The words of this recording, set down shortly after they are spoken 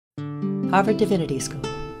Harvard Divinity School.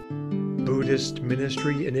 Buddhist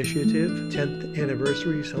Ministry Initiative 10th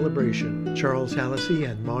Anniversary Celebration. Charles Hallisey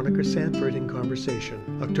and Monica Sanford in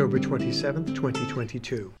conversation. October 27th,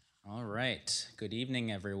 2022. All right. Good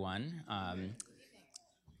evening, everyone.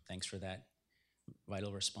 Thanks for that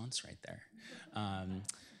vital response right there.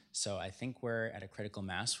 So I think we're at a critical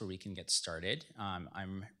mass where we can get started.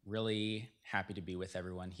 I'm really happy to be with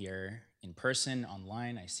everyone here in person,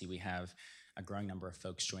 online. I see we have a growing number of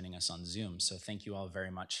folks joining us on Zoom. So thank you all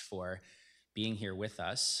very much for being here with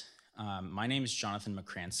us. My name is Jonathan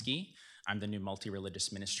McCransky. I'm the new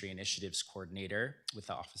Multi-Religious Ministry Initiatives Coordinator with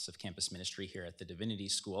the Office of Campus Ministry here at the Divinity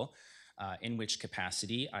School, in which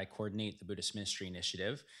capacity I coordinate the Buddhist Ministry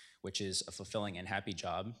Initiative, which is a fulfilling and happy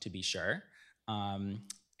job, to be sure.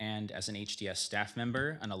 And as an HDS staff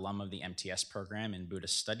member, an alum of the MTS program in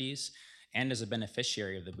Buddhist Studies, and as a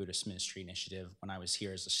beneficiary of the Buddhist Ministry Initiative when I was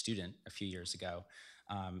here as a student a few years ago.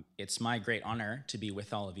 It's my great honor to be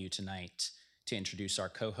with all of you tonight to introduce our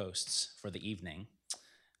co-hosts for the evening.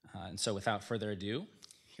 And so without further ado,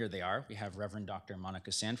 here they are. We have Reverend Dr.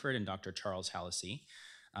 Monica Sanford and Dr. Charles Hallisey.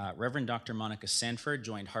 Reverend Dr. Monica Sanford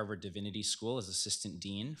joined Harvard Divinity School as Assistant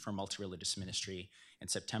Dean for Multi-Religious Ministry in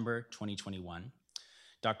September 2021.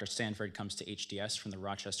 Dr. Sanford comes to HDS from the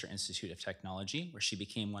Rochester Institute of Technology, where she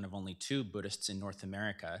became one of only 2 Buddhists in North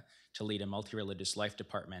America to lead a multi-religious life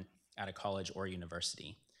department at a college or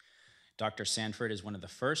university. Dr. Sanford is one of the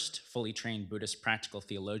first fully trained Buddhist practical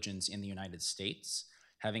theologians in the United States,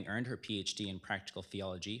 having earned her PhD in practical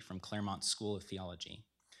theology from Claremont School of Theology.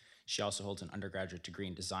 She also holds an undergraduate degree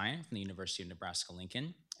in design from the University of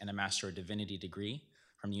Nebraska-Lincoln and a Master of Divinity degree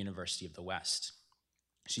from the University of the West.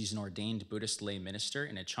 She's an ordained Buddhist lay minister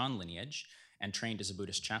in a Chan lineage and trained as a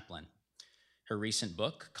Buddhist chaplain. Her recent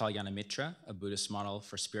book, Kalyana Mitra, A Buddhist Model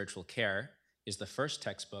for Spiritual Care, is the first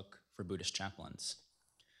textbook for Buddhist chaplains.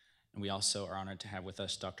 And we also are honored to have with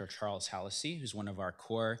us Dr. Charles Hallisey, who's one of our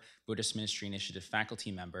core Buddhist Ministry Initiative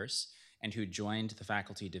faculty members and who joined the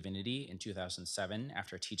Faculty of Divinity in 2007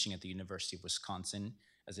 after teaching at the University of Wisconsin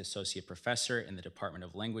as Associate Professor in the Department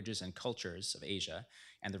of Languages and Cultures of Asia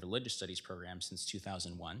and the Religious Studies program since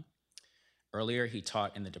 2001. Earlier, he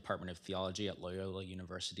taught in the Department of Theology at Loyola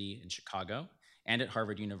University in Chicago and at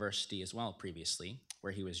Harvard University as well previously,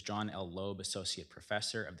 where he was John L. Loeb Associate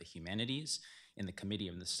Professor of the Humanities in the Committee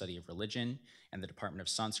of the Study of Religion and the Department of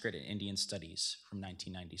Sanskrit and Indian Studies from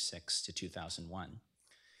 1996 to 2001.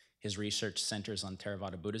 His research centers on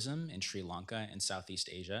Theravada Buddhism in Sri Lanka and Southeast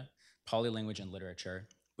Asia, Pali language and literature,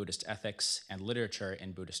 Buddhist ethics, and literature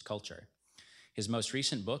in Buddhist culture. His most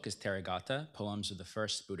recent book is Therigatha, Poems of the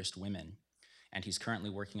First Buddhist Women, and he's currently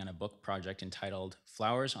working on a book project entitled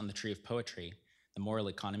Flowers on the Tree of Poetry, The Moral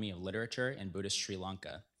Economy of Literature in Buddhist Sri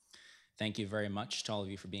Lanka. Thank you very much to all of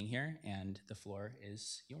you for being here, and the floor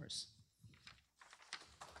is yours.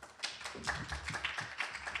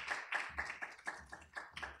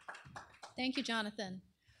 Thank you, Jonathan.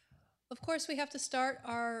 Of course, we have to start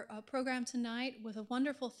our program tonight with a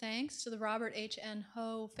wonderful thanks to the Robert H. N.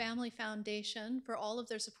 Ho Family Foundation for all of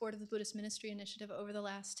their support of the Buddhist Ministry Initiative over the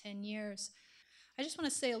last 10 years. I just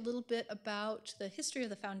want to say a little bit about the history of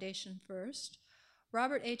the foundation first.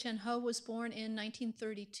 Robert H. N. Ho was born in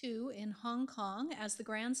 1932 in Hong Kong as the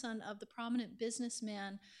grandson of the prominent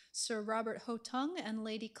businessman Sir Robert Ho Tung and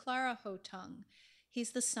Lady Clara Ho Tung.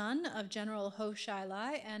 He's the son of General Ho Shai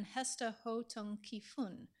Lai and Hesta Ho Tung Ki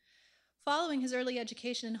Fun. Following his early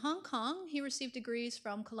education in Hong Kong, he received degrees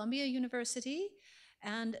from Columbia University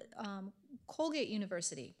and Colgate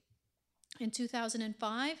University. In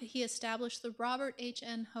 2005, he established the Robert H.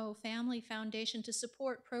 N. Ho Family Foundation to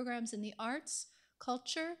support programs in the arts,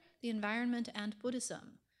 culture, the environment, and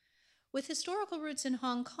Buddhism. With historical roots in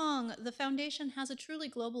Hong Kong, the foundation has a truly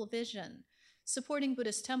global vision, supporting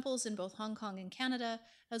Buddhist temples in both Hong Kong and Canada,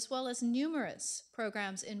 as well as numerous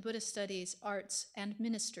programs in Buddhist studies, arts, and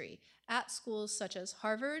ministry at schools such as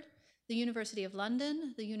Harvard, the University of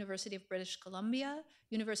London, the University of British Columbia,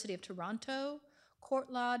 University of Toronto,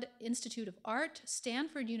 Courtauld Institute of Art,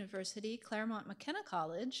 Stanford University, Claremont McKenna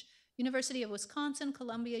College, University of Wisconsin,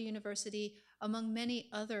 Columbia University, among many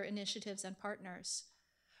other initiatives and partners.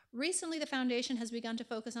 Recently, the foundation has begun to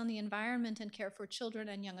focus on the environment and care for children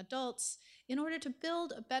and young adults in order to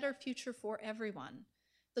build a better future for everyone.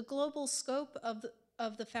 The global scope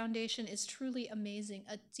of the foundation is truly amazing,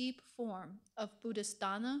 a deep form of Buddhist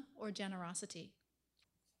dana or generosity.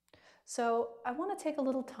 So I want to take a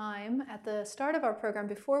little time at the start of our program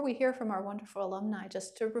before we hear from our wonderful alumni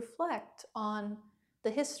just to reflect on the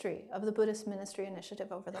history of the Buddhist Ministry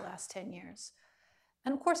Initiative over the last 10 years.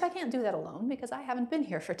 And of course, I can't do that alone because I haven't been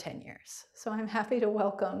here for 10 years. So I'm happy to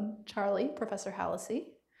welcome Charlie, Professor Hallisey,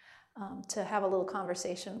 to have a little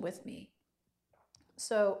conversation with me.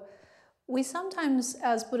 So we sometimes,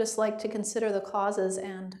 as Buddhists, like to consider the causes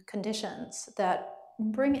and conditions that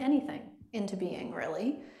bring anything into being,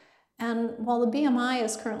 really. And while the BMI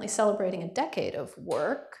is currently celebrating a decade of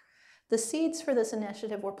work, the seeds for this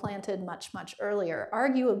initiative were planted much, much earlier,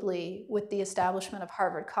 arguably with the establishment of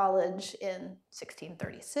Harvard College in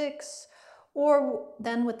 1636, or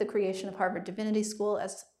then with the creation of Harvard Divinity School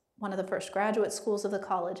as one of the first graduate schools of the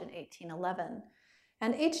college in 1811.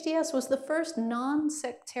 And HDS was the first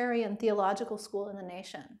non-sectarian theological school in the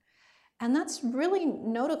nation. And that's really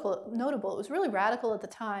notable. It was really radical at the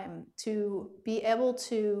time to be able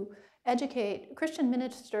to educate Christian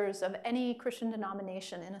ministers of any Christian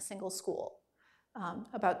denomination in a single school.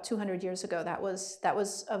 About 200 years ago, that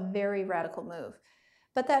was a very radical move.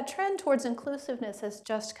 But that trend towards inclusiveness has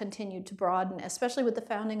just continued to broaden, especially with the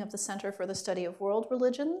founding of the Center for the Study of World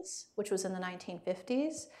Religions, which was in the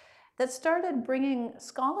 1950s, that started bringing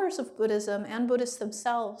scholars of Buddhism and Buddhists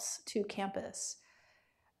themselves to campus.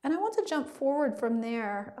 And I want to jump forward from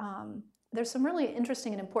there. There's some really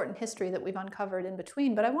interesting and important history that we've uncovered in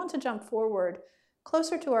between, but I want to jump forward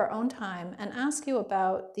closer to our own time and ask you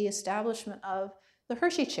about the establishment of the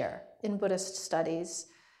Hershey Chair in Buddhist studies,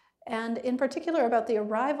 and in particular about the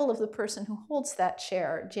arrival of the person who holds that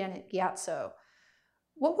chair, Janet Gyatso.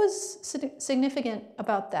 What was significant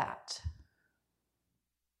about that?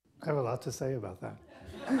 I have a lot to say about that.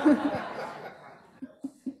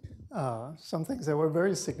 Some things that were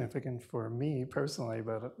very significant for me personally,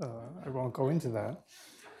 but I won't go into that.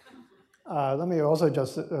 Let me also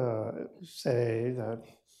just say that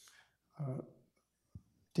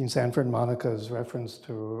Dean Sanford Monica's reference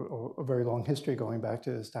to a very long history going back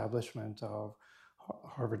to the establishment of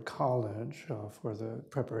Harvard College for the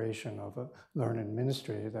preparation of a learned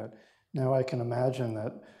ministry, that now I can imagine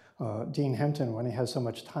that Dean Hempton, when he has so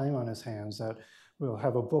much time on his hands, that we'll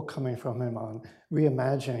have a book coming from him on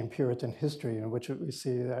reimagining Puritan history, in which we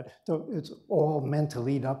see that it's all meant to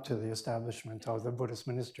lead up to the establishment of the Buddhist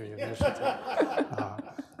Ministry Initiative.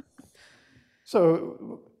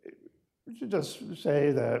 So just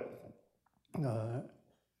say that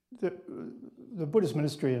the Buddhist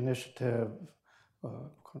Ministry Initiative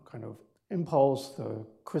kind of impulse, the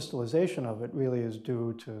crystallization of it really is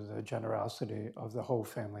due to the generosity of the Ho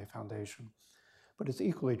Family Foundation. But it's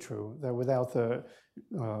equally true that without the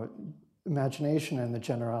imagination and the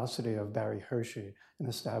generosity of Barry Hershey in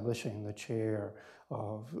establishing the chair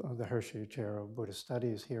of the Hershey Chair of Buddhist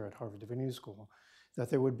Studies here at Harvard Divinity School, that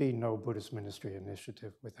there would be no Buddhist Ministry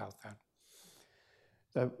Initiative without that.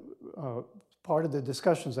 That part of the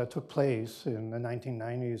discussions that took place in the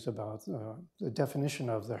 1990s about the definition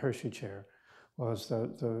of the Hershey Chair was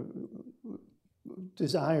the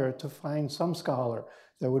desire to find some scholar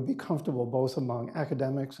that would be comfortable both among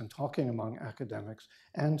academics and talking among academics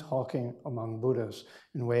and talking among Buddhists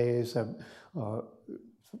in ways that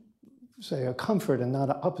say a comfort and not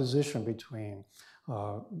an opposition between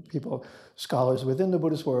scholars within the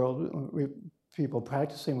Buddhist world, people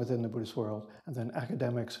practicing within the Buddhist world, and then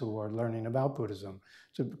academics who are learning about Buddhism,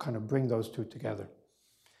 to kind of bring those two together.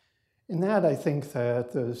 In that, I think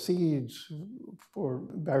that the seeds for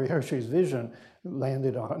Barry Hershey's vision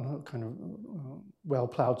landed on kind of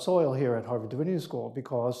well-plowed soil here at Harvard Divinity School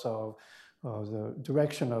because of the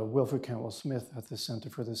direction of Wilfred Cantwell Smith at the Center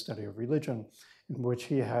for the Study of Religion, in which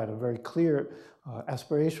he had a very clear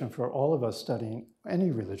aspiration for all of us studying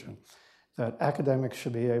any religion, that academics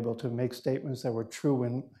should be able to make statements that were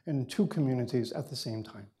true in two communities at the same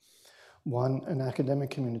time. One, an academic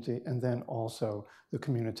community, and then also the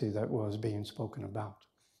community that was being spoken about.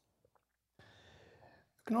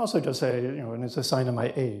 I can also just say, and it's a sign of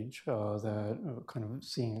my age, that kind of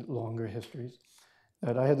seeing longer histories,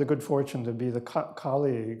 that I had the good fortune to be the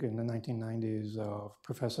colleague in the 1990s of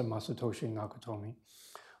Professor Masatoshi Nakatomi,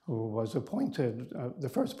 who was appointed the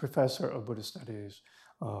first professor of Buddhist studies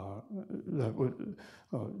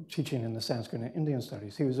teaching in the Sanskrit and Indian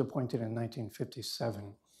studies. He was appointed in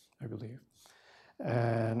 1957, I believe.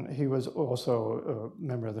 And he was also a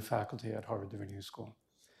member of the faculty at Harvard Divinity School.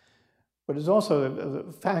 But it's also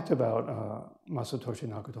the fact about Masatoshi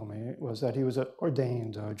Nakatomi was that he was an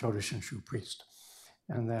ordained Jodo Shinshu priest,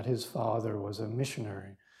 and that his father was a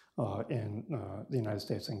missionary in the United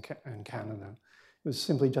States and Canada. It was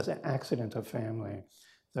simply just an accident of family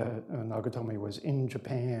that Nakatomi was in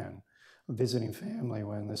Japan visiting family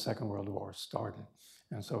when the Second World War started.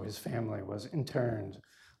 And so his family was interned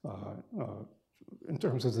in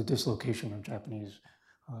terms of the dislocation of Japanese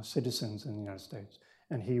citizens in the United States,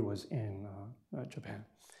 and he was in Japan.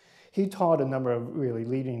 He taught a number of really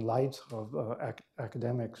leading lights of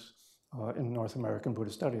academics in North American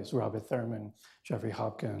Buddhist studies. Robert Thurman, Jeffrey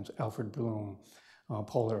Hopkins, Alfred Bloom,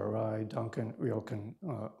 Paula Arai, Duncan Ryokan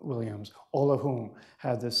Williams, all of whom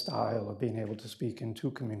had this style of being able to speak in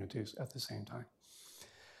two communities at the same time.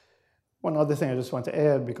 One other thing I just want to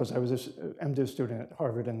add, because I was an MDiv student at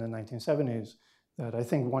Harvard in the 1970s, that I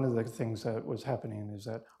think one of the things that was happening is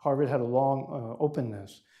that Harvard had a long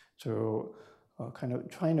openness to kind of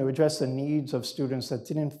trying to address the needs of students that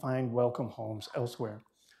didn't find welcome homes elsewhere.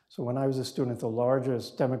 So when I was a student, the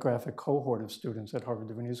largest demographic cohort of students at Harvard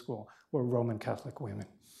Divinity School were Roman Catholic women.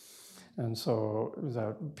 And so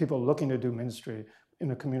that people looking to do ministry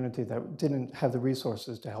in a community that didn't have the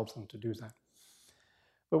resources to help them to do that.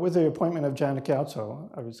 But with the appointment of Janet Gaucho,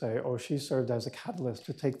 I would say, she served as a catalyst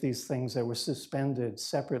to take these things that were suspended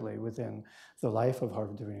separately within the life of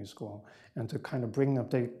Harvard Divinity School and to kind of bring them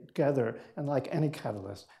together, and like any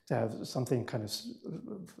catalyst, to have something kind of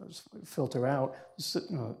filter out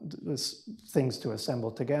things to assemble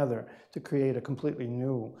together to create a completely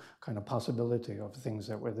new kind of possibility of things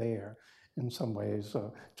that were there. In some ways,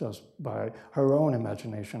 just by her own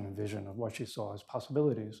imagination and vision of what she saw as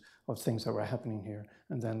possibilities of things that were happening here,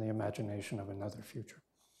 and then the imagination of another future.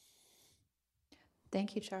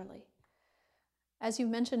 Thank you, Charlie. As you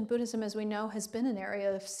mentioned, Buddhism, as we know, has been an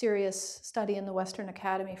area of serious study in the Western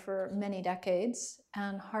Academy for many decades,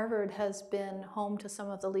 and Harvard has been home to some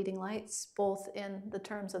of the leading lights, both in the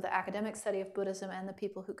terms of the academic study of Buddhism and the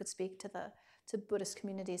people who could speak to Buddhist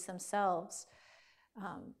communities themselves.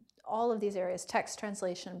 All of these areas, text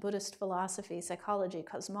translation, Buddhist philosophy, psychology,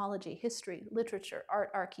 cosmology, history, literature,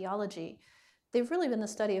 art, archaeology, they've really been the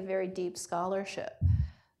study of very deep scholarship.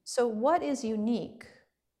 So what is unique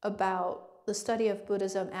about the study of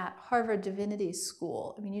Buddhism at Harvard Divinity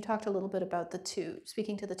School? I mean, you talked a little bit about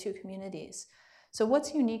speaking to the two communities. So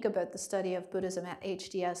what's unique about the study of Buddhism at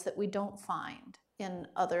HDS that we don't find in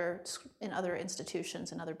other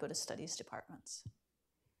institutions and other Buddhist studies departments?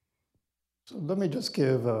 So let me just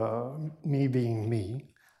give, me being me,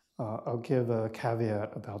 I'll give a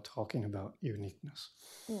caveat about talking about uniqueness.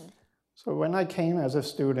 So when I came as a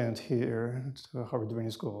student here to Harvard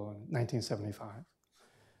Divinity School in 1975,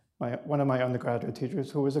 one of my undergraduate teachers,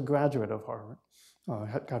 who was a graduate of Harvard,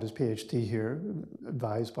 got his PhD here,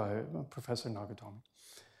 advised by Professor Nagatomi,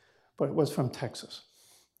 but it was from Texas.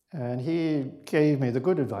 And he gave me the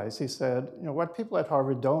good advice. He said, what people at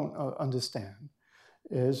Harvard don't understand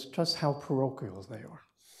is just how parochial they are.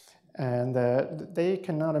 And that they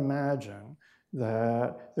cannot imagine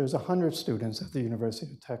that there's 100 students at the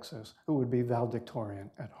University of Texas who would be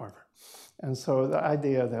valedictorian at Harvard. And so the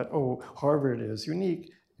idea that, Harvard is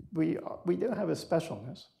unique, we do have a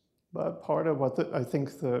specialness, but part of what I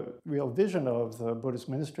think the real vision of the Buddhist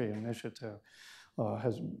Ministry Initiative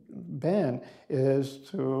has been is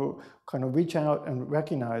to kind of reach out and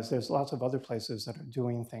recognize there's lots of other places that are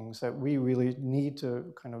doing things that we really need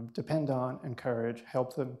to kind of depend on, encourage,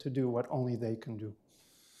 help them to do what only they can do.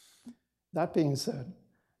 That being said,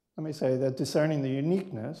 let me say that discerning the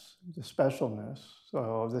uniqueness, the specialness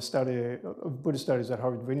of the study of Buddhist studies at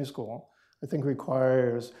Harvard Divinity School, I think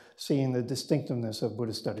requires seeing the distinctiveness of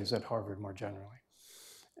Buddhist studies at Harvard more generally.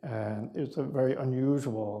 And it's a very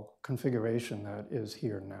unusual configuration that is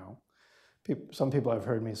here now. Some people have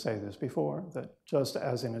heard me say this before, that just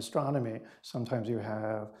as in astronomy, sometimes you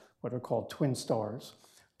have what are called twin stars,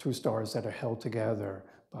 two stars that are held together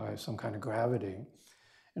by some kind of gravity.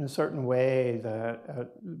 In a certain way, that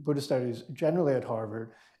Buddhist studies generally at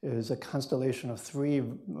Harvard is a constellation of three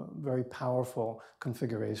very powerful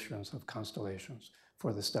configurations of constellations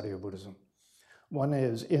for the study of Buddhism. One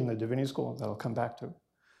is in the Divinity School that I'll come back to,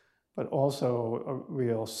 but also a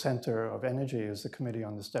real center of energy is the Committee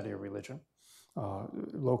on the Study of Religion,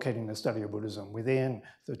 locating the study of Buddhism within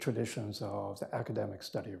the traditions of the academic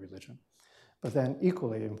study of religion. But then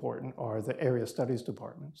equally important are the area studies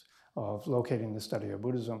departments of locating the study of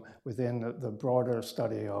Buddhism within the broader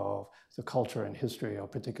study of the culture and history of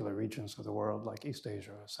particular regions of the world, like East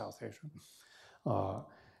Asia, South Asia.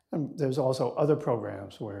 And there's also other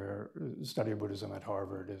programs where the study of Buddhism at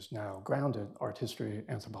Harvard is now grounded: art history,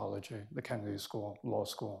 anthropology, the Kennedy School, law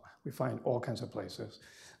school. We find all kinds of places.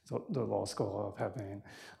 The law school of having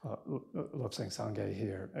Lobsang Sangye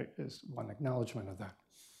here is one acknowledgement of that.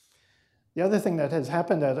 The other thing that has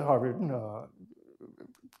happened at Harvard,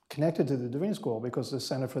 connected to the Divinity School, because the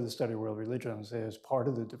Center for the Study of World Religions is part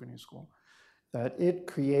of the Divinity School, that it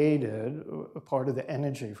created a part of the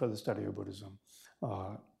energy for the study of Buddhism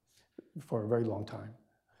for a very long time.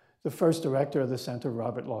 The first director of the center,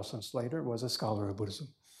 Robert Lawson Slater, was a scholar of Buddhism,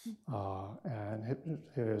 and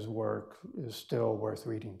his work is still worth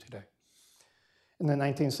reading today. In the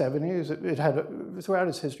 1970s, it had, throughout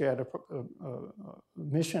its history, had a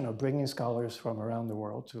mission of bringing scholars from around the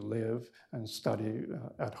world to live and study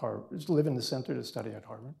at Harvard, live in the center to study at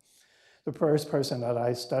Harvard. The first person that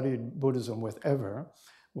I studied Buddhism with ever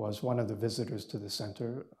was one of the visitors to the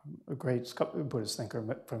center, a great Buddhist thinker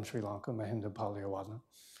from Sri Lanka, Mahinda Palihawala,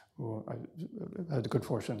 who I had the good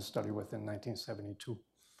fortune to study with in 1972.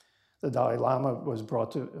 The Dalai Lama was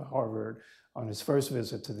brought to Harvard on his first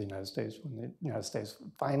visit to the United States, when the United States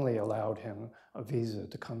finally allowed him a visa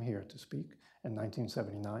to come here to speak in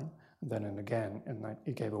 1979. And then again,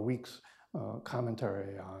 he gave a week's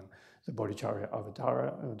commentary on the Bodhicharya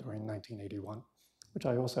Avatara during 1981, which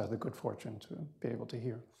I also had the good fortune to be able to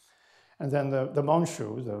hear. And then the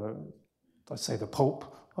Monshu, let's say the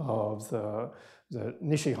Pope of the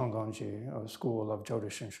Nishi Hongonji school of Jodo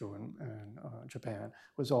Shinshu in Japan,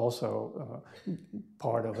 was also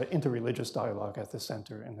part of an interreligious dialogue at the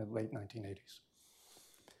center in the late 1980s.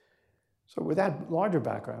 So with that larger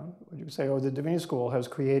background, would you say, oh, the Divinity School has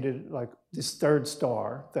created like this third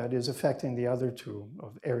star that is affecting the other two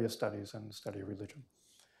of area studies and the study of religion?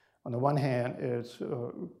 On the one hand, it's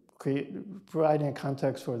providing a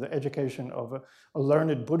context for the education of a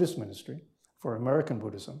learned Buddhist ministry for American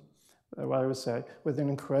Buddhism, what I would say, with an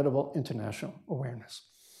incredible international awareness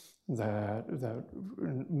that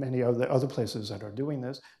many of the other places that are doing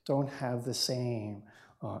this don't have the same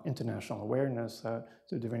international awareness that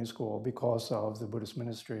the Divinity School, because of the Buddhist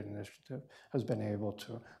Ministry Initiative, has been able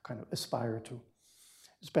to kind of aspire to.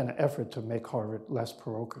 It's been an effort to make Harvard less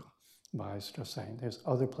parochial by just saying there's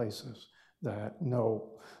other places that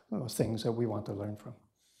know things that we want to learn from.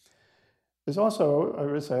 There's also, I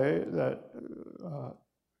would say, that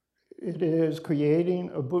it is creating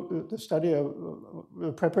the study of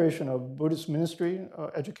the preparation of Buddhist ministry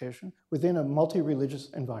education within a multi-religious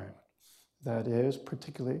environment that is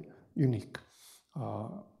particularly unique.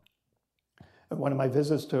 At one of my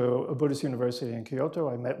visits to a Buddhist university in Kyoto,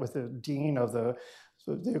 I met with the dean of the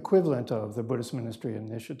equivalent of the Buddhist Ministry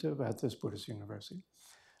Initiative at this Buddhist university.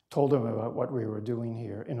 Told him about what we were doing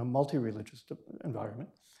here in a multi-religious environment.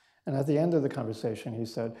 And at the end of the conversation, he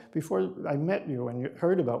said, before I met you and you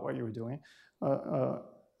heard about what you were doing,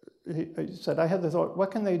 he said, I had the thought,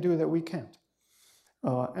 what can they do that we can't?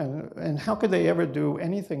 And how could they ever do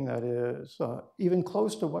anything that is even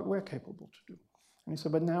close to what we're capable to do? And he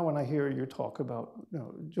said, but now when I hear you talk about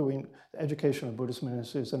doing the education of Buddhist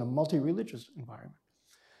ministers in a multi-religious environment,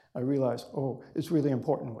 I realize, oh, it's really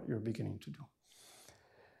important what you're beginning to do.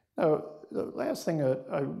 Now, the last thing that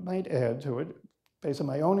I might add to it, based on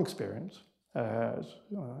my own experience, as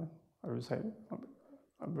I would say,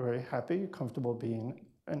 I'm very happy, comfortable being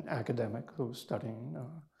an academic who's studying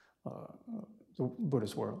the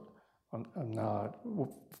Buddhist world. I'm not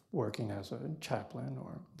working as a chaplain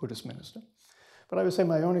or Buddhist minister. But I would say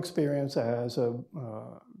my own experience as a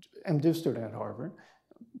MDiv student at Harvard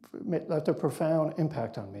left a profound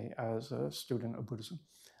impact on me as a student of Buddhism.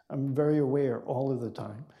 I'm very aware all of the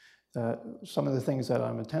time that some of the things that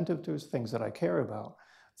I'm attentive to, things that I care about,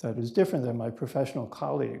 that is different than my professional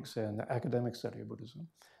colleagues in the academic study of Buddhism.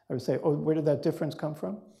 I would say, oh, where did that difference come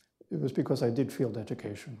from? It was because I did field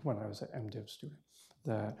education when I was an MDiv student.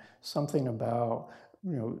 That something about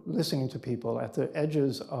listening to people at the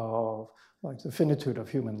edges of like the finitude of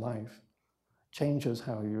human life changes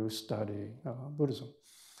how you study Buddhism.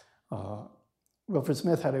 Wilfred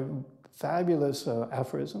Smith had a fabulous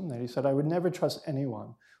aphorism that he said, I would never trust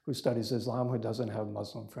anyone who studies Islam who doesn't have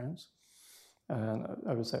Muslim friends. And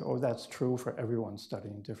I would say, oh, that's true for everyone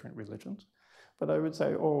studying different religions. But I would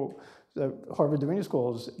say, oh, the Harvard Divinity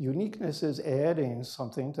School's uniqueness is adding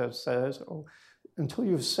something that says, oh, until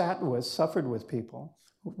you've suffered with people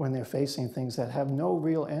when they're facing things that have no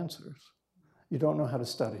real answers, you don't know how to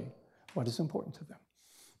study what is important to them.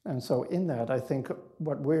 And so in that, I think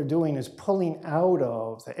what we're doing is pulling out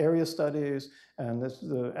of the area studies and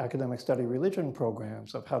the academic study religion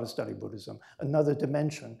programs of how to study Buddhism, another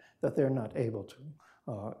dimension that they're not able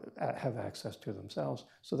to have access to themselves.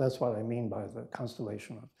 So that's what I mean by the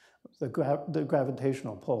constellation of the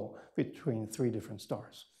gravitational pull between three different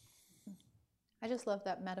stars. I just love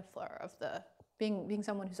that metaphor of the, being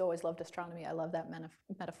someone who's always loved astronomy, I love that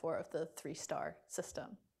metaphor of the three-star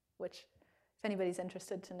system, which, if anybody's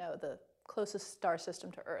interested to know, the closest star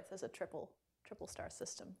system to Earth is a triple star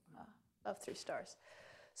system of 3 stars.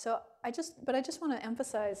 So I just want to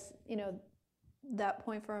emphasize, that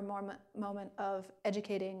point for a moment of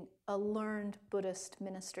educating a learned Buddhist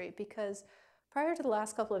ministry, because prior to the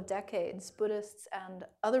last couple of decades, Buddhists and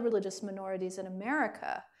other religious minorities in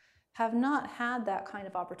America have not had that kind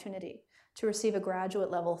of opportunity to receive a graduate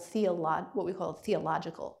level what we call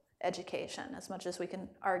theological education, as much as we can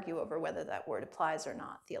argue over whether that word applies or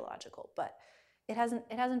not, theological. But it hasn't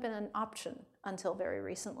been an option until very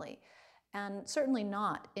recently. And certainly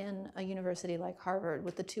not in a university like Harvard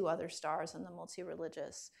with the 2 other stars and the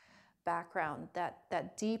multi-religious background,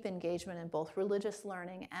 that deep engagement in both religious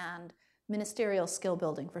learning and ministerial skill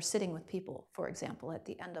building for sitting with people, for example, at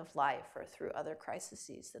the end of life or through other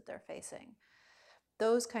crises that they're facing.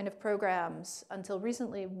 Those kind of programs, until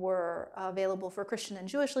recently, were available for Christian and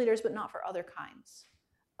Jewish leaders, but not for other kinds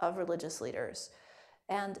of religious leaders.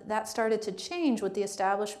 And that started to change with the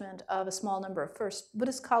establishment of a small number of first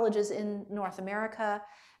Buddhist colleges in North America,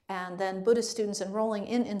 and then Buddhist students enrolling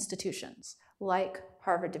in institutions like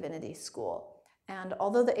Harvard Divinity School. And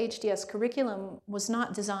although the HDS curriculum was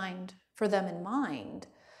not designed for them in mind,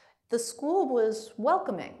 the school was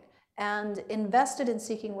welcoming and invested in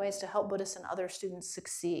seeking ways to help Buddhists and other students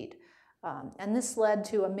succeed. And this led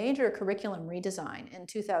to a major curriculum redesign in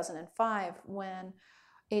 2005 when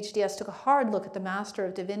HDS took a hard look at the Master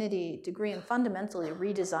of Divinity degree and fundamentally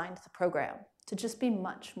redesigned the program to just be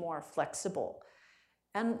much more flexible.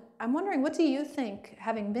 And I'm wondering, what do you think,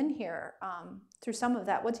 having been here through some of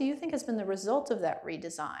that, what do you think has been the result of that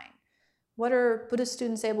redesign? What are Buddhist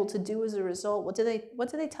students able to do as a result? What do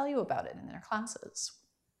they tell you about it in their classes?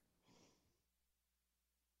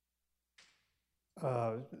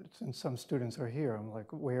 Since some students are here, I'm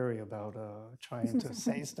like wary about trying to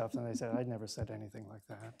say stuff, and they said, I never said anything like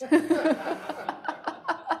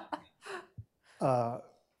that.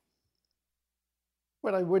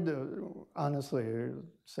 What I would honestly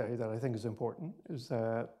say that I think is important is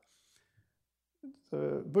that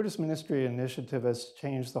the Buddhist Ministry Initiative has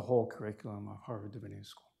changed the whole curriculum of Harvard Divinity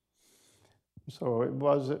School. So it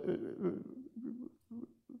was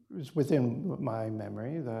within my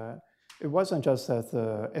memory that it wasn't just that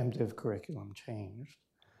the MDiv curriculum changed.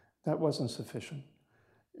 That wasn't sufficient.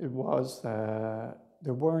 It was that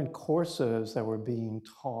there weren't courses that were being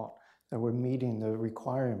taught that were meeting the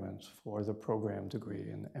requirements for the program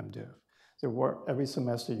degree in MDiv. There were, every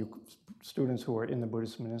semester, students who were in the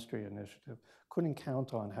Buddhist Ministry Initiative couldn't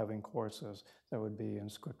count on having courses that would be in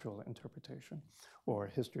scriptural interpretation or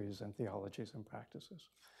histories and theologies and practices.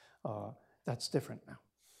 That's different now.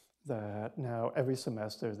 That now every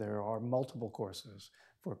semester there are multiple courses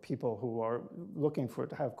for people who are looking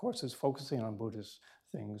to have courses focusing on Buddhist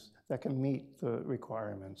things that can meet the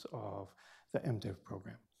requirements of the MDiv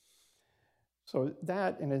program. So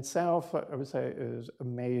that in itself, I would say, is a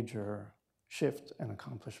major shift and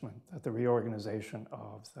accomplishment that the reorganization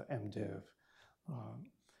of the MDiv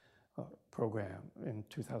program in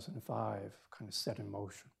 2005 kind of set in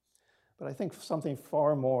motion. But I think something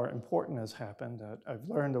far more important has happened that I've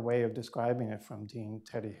learned a way of describing it from Dean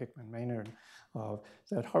Teddy Hickman Maynard,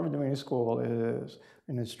 that Harvard Divinity School is,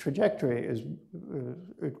 in its trajectory,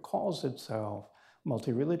 it calls itself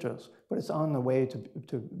multi-religious, but it's on the way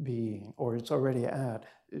to being, or it's already at,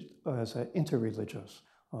 as an interreligious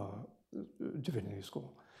divinity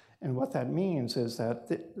school. And what that means is that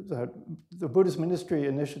the Buddhist Ministry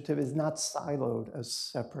Initiative is not siloed as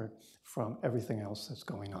separate from everything else that's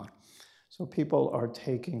going on. So people are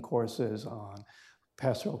taking courses on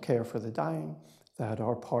pastoral care for the dying that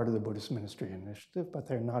are part of the Buddhist Ministry Initiative, but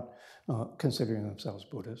they're not considering themselves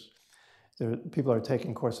Buddhist. People are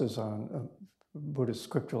taking courses on Buddhist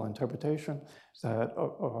scriptural interpretation that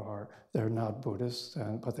they're not Buddhists,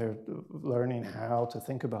 but they're learning how to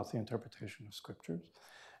think about the interpretation of scriptures.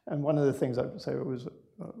 And one of the things I would say was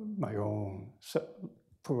my own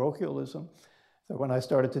parochialism, that when I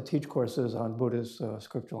started to teach courses on Buddhist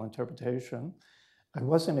scriptural interpretation, I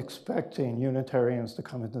wasn't expecting Unitarians to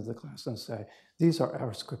come into the class and say, these are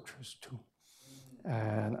our scriptures too.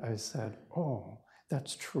 And I said, oh,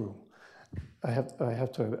 that's true. I have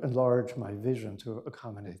to enlarge my vision to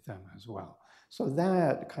accommodate them as well. So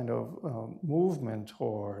that kind of movement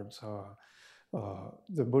towards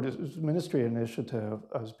the Buddhist Ministry Initiative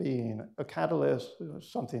as being a catalyst,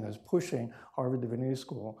 something that's pushing Harvard Divinity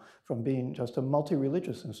School from being just a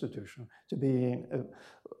multi-religious institution to being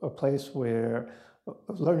a place where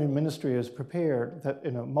learning ministry is prepared that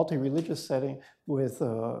in a multi-religious setting with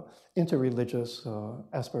interreligious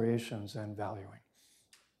aspirations and valuing.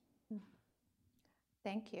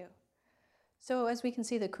 Thank you. So as we can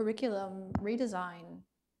see, the curriculum redesign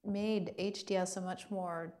made HDS a much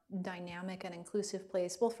more dynamic and inclusive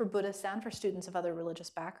place, both for Buddhists and for students of other religious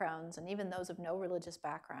backgrounds, and even those of no religious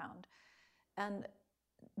background. And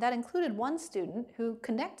that included one student who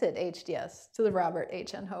connected HDS to the Robert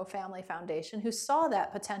H.N. Ho Family Foundation, who saw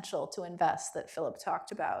that potential to invest that Philip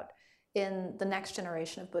talked about in the next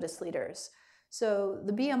generation of Buddhist leaders. So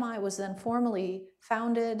the BMI was then formally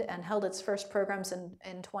founded and held its first programs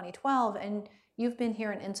in 2012, and you've been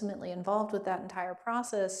here and intimately involved with that entire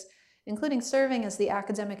process, including serving as the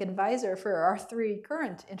academic advisor for our 3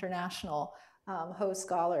 current international Ho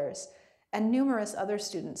scholars and numerous other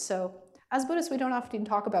students. So as Buddhists, we don't often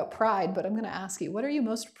talk about pride, but I'm going to ask you, what are you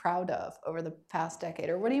most proud of over the past decade,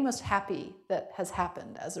 or what are you most happy that has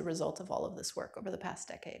happened as a result of all of this work over the past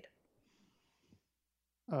decade?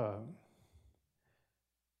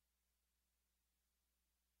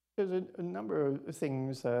 There's a number of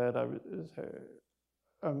things that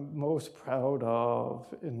I'm most proud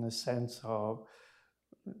of in the sense of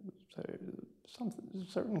some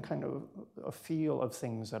certain kind of a feel of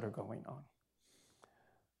things that are going on.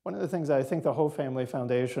 One of the things I think the Ho Family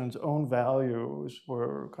Foundation's own values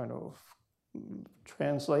were kind of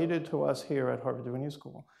translated to us here at Harvard Divinity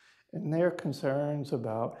School. And their concerns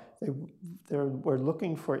about, they were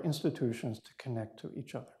looking for institutions to connect to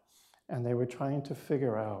each other. And they were trying to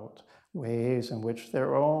figure out ways in which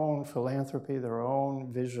their own philanthropy, their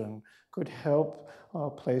own vision could help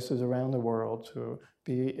places around the world to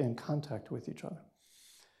be in contact with each other.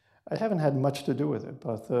 I haven't had much to do with it,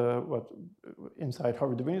 but what inside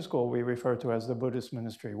Harvard Divinity School we refer to as the Buddhist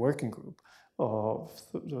Ministry Working Group, of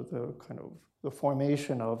the kind of the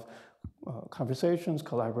formation of conversations,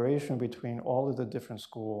 collaboration between all of the different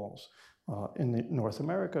schools in North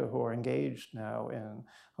America who are engaged now in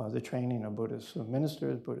the training of Buddhist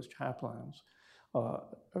ministers, Buddhist chaplains. I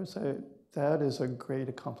would say that is a great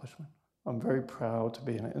accomplishment. I'm very proud to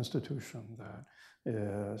be in an institution that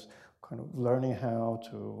is kind of learning how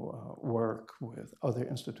to work with other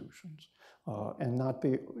institutions and not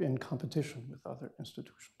be in competition with other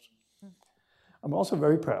institutions. I'm also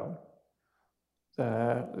very proud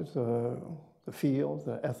that the field,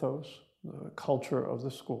 the ethos, the culture of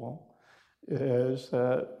the school is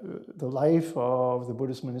that the life of the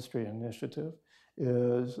Buddhist Ministry Initiative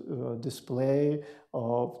is a display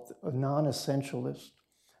of a non-essentialist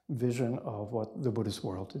vision of what the Buddhist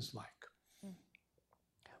world is like.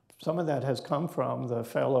 Some of that has come from the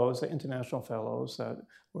fellows, the international fellows that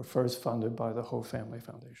were first funded by the Ho Family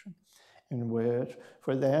Foundation, in which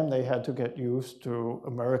for them they had to get used to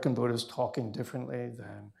American Buddhists talking differently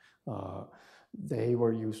than they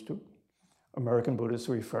were used to. American Buddhists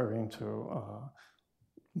referring to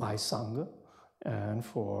my Sangha, and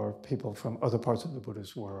for people from other parts of the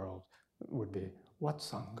Buddhist world would be what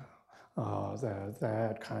Sangha,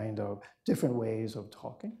 that kind of different ways of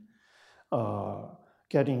talking.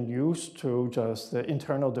 Getting used to just the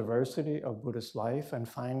internal diversity of Buddhist life and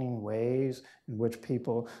finding ways in which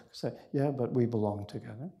people say, yeah, but we belong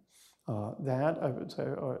together. That I would say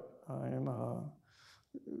I'm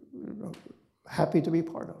happy to be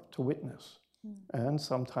part of, to witness. And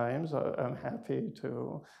sometimes I'm happy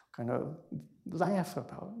to kind of laugh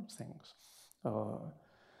about things. I'm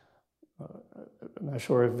not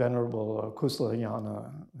sure if Venerable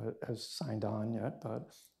Kusalayana has signed on yet,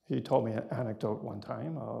 but he told me an anecdote one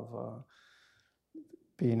time of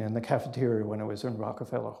being in the cafeteria when it was in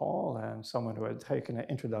Rockefeller Hall, and someone who had taken an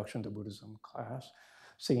Introduction to Buddhism class,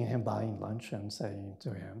 seeing him buying lunch and saying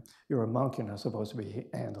to him, "You're a monk, you're not supposed to be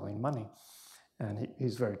handling money." And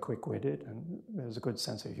he's very quick-witted and has a good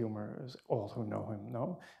sense of humor, as all who know him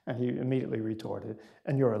know. And he immediately retorted,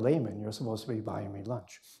 "And you're a layman, you're supposed to be buying me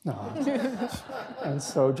lunch." And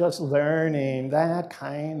so just learning that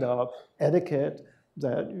kind of etiquette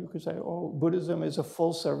that you could say, oh, Buddhism is a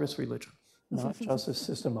full-service religion, not just a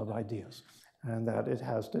system of ideas. And that it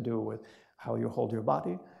has to do with how you hold your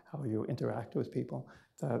body, how you interact with people,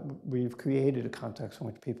 that we've created a context in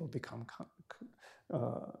which people become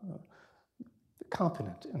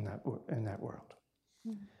competent in that world.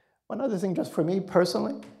 One other thing, just for me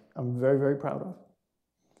personally, I'm very, very proud of,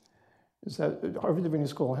 is that Harvard Divinity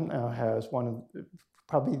School now has one of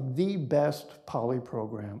probably the best Pali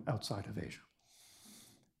program outside of Asia.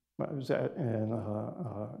 I was in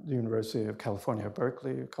the University of California,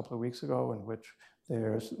 Berkeley, a couple of weeks ago, in which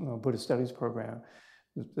their Buddhist Studies program,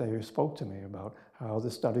 they spoke to me about how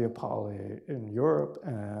the study of Pali in Europe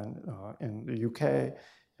and in the UK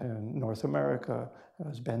and North America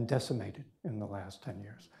has been decimated in the last 10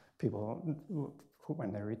 years. People,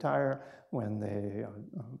 when they retire, when they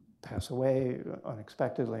pass away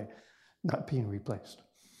unexpectedly, not being replaced.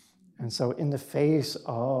 And so in the face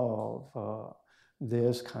of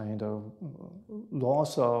this kind of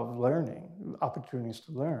loss of learning, opportunities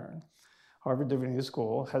to learn, Harvard Divinity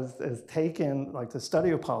School has taken like the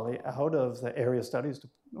study of Pali out of the Area Studies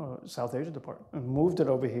South Asia Department and moved it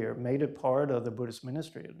over here, made it part of the Buddhist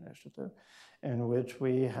Ministry Initiative, in which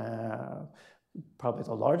we have probably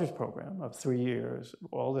the largest program of 3 years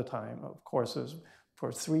all the time of courses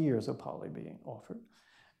for 3 years of poly being offered.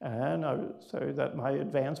 And I would say that my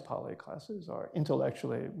advanced poly classes are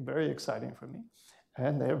intellectually very exciting for me.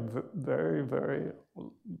 And they're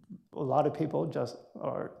a lot of people just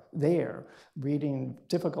are there reading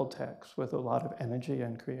difficult texts with a lot of energy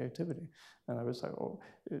and creativity. And I would say,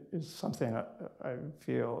 it's something I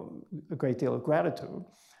feel a great deal of gratitude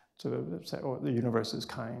to say, the universe is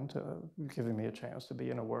kind to giving me a chance to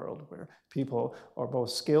be in a world where people are both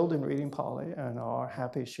skilled in reading poly and are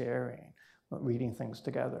happy sharing reading things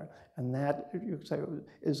together. And that, you could say,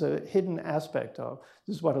 is a hidden aspect of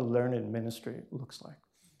this is what a learned ministry looks like.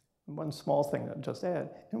 And one small thing that just add,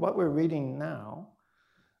 in what we're reading now,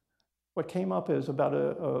 what came up is about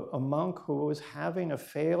a monk who was having a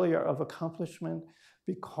failure of accomplishment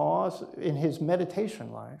because in his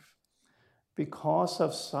meditation life, because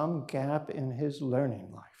of some gap in his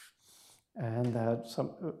learning life. And that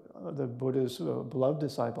the Buddha's beloved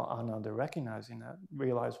disciple Ananda, recognizing that,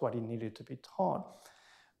 realized what he needed to be taught.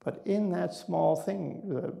 But in that small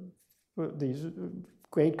thing, these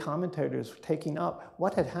great commentators taking up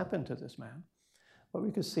what had happened to this man. What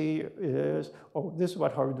we could see is, this is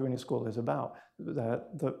what Harvard Divinity School is about, that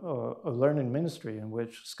a learned ministry in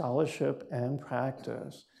which scholarship and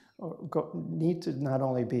practice need to not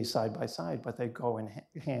only be side by side, but they go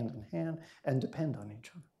hand in hand and depend on each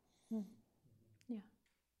other.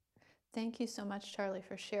 Thank you so much, Charlie,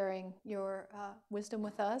 for sharing your wisdom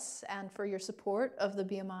with us and for your support of the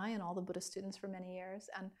BMI and all the Buddhist students for many years.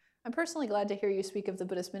 And I'm personally glad to hear you speak of the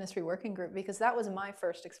Buddhist Ministry Working Group, because that was my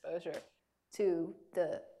first exposure to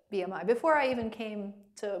the BMI. Before I even came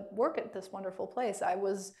to work at this wonderful place, I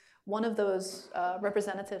was one of those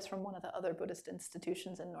representatives from one of the other Buddhist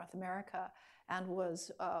institutions in North America, and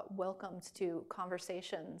was welcomed to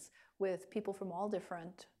conversations with people from all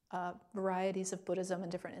different varieties of Buddhism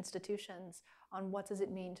and different institutions on what does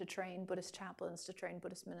it mean to train Buddhist chaplains, to train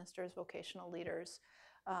Buddhist ministers, vocational leaders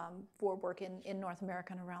for work in North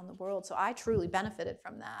America and around the world. So I truly benefited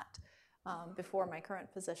from that before my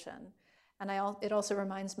current position. And it also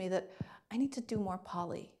reminds me that I need to do more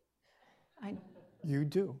poly. You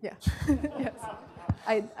do. Yeah, yes,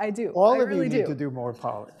 I do. All I of really you need do. to do more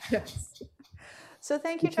poly. Yes. So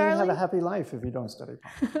thank you, You Charlie. can't have a happy life if you don't study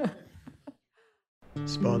poly.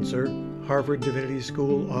 Sponsor, Harvard Divinity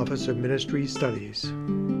School Office of Ministry Studies.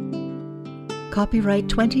 Copyright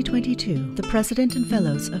 2022, the President and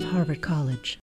Fellows of Harvard College.